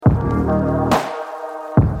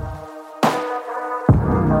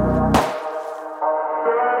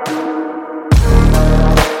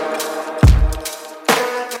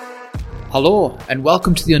Hello, and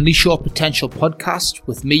welcome to the Unleash Your Potential podcast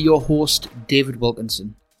with me, your host, David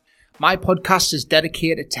Wilkinson. My podcast is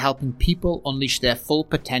dedicated to helping people unleash their full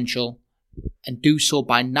potential and do so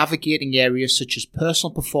by navigating areas such as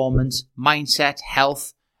personal performance, mindset,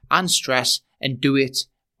 health, and stress, and do it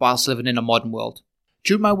whilst living in a modern world.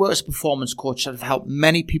 During my work as a performance coach, I've helped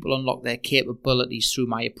many people unlock their capabilities through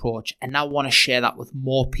my approach, and now want to share that with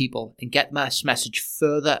more people and get this message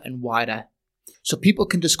further and wider, so people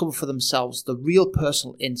can discover for themselves the real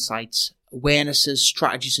personal insights, awarenesses,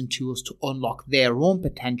 strategies and tools to unlock their own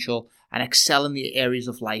potential and excel in the areas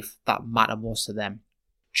of life that matter most to them.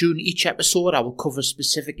 During each episode, I will cover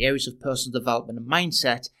specific areas of personal development and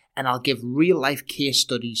mindset, and I'll give real life case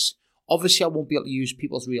studies. Obviously, I won't be able to use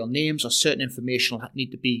people's real names, or certain information will need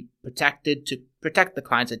to be protected to protect the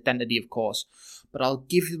client's identity, of course. But I'll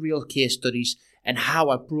give you real case studies and how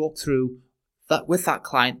I broke through that with that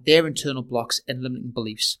client, their internal blocks and limiting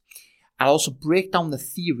beliefs. I'll also break down the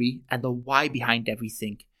theory and the why behind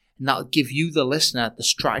everything. And that'll give you, the listener, the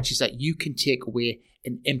strategies that you can take away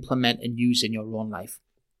and implement and use in your own life.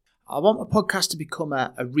 I want my podcast to become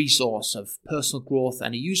a resource of personal growth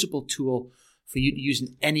and a usable tool for you to use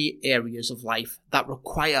in any areas of life that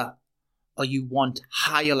require or you want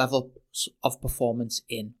higher levels of performance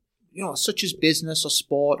in, such as business or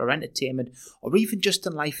sport or entertainment, or even just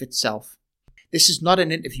in life itself. This is not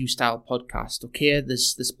an interview style podcast, okay?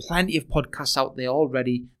 There's plenty of podcasts out there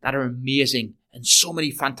already that are amazing and so many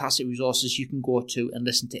fantastic resources you can go to and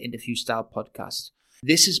listen to interview style podcasts.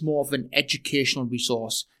 This is more of an educational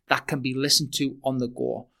resource that can be listened to on the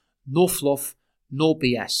go. No fluff, no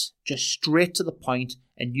BS, just straight to the point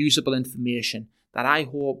and usable information that I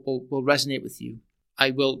hope will resonate with you.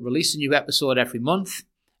 I will release a new episode every month,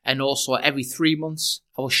 and also every 3 months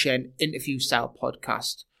I will share an interview style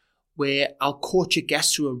podcast where I'll coach a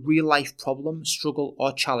guest through a real life problem, struggle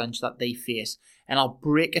or challenge that they face, and I'll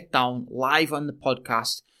break it down live on the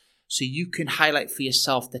podcast so you can highlight for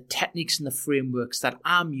yourself the techniques and the frameworks that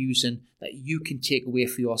I'm using that you can take away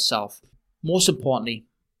for yourself. Most importantly,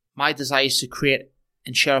 my desire is to create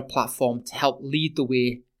and share a platform to help lead the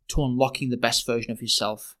way to unlocking the best version of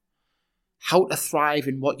yourself. How to thrive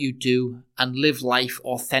in what you do and live life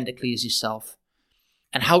authentically as yourself.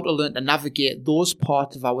 And how to learn to navigate those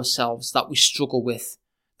parts of ourselves that we struggle with,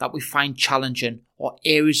 that we find challenging, or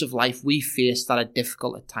areas of life we face that are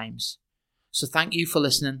difficult at times. So thank you for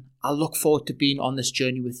listening. I look forward to being on this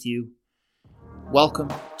journey with you.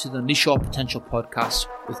 Welcome to the Unleash Your Potential podcast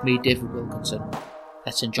with me, David Wilkinson.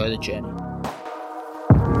 Let's enjoy the journey.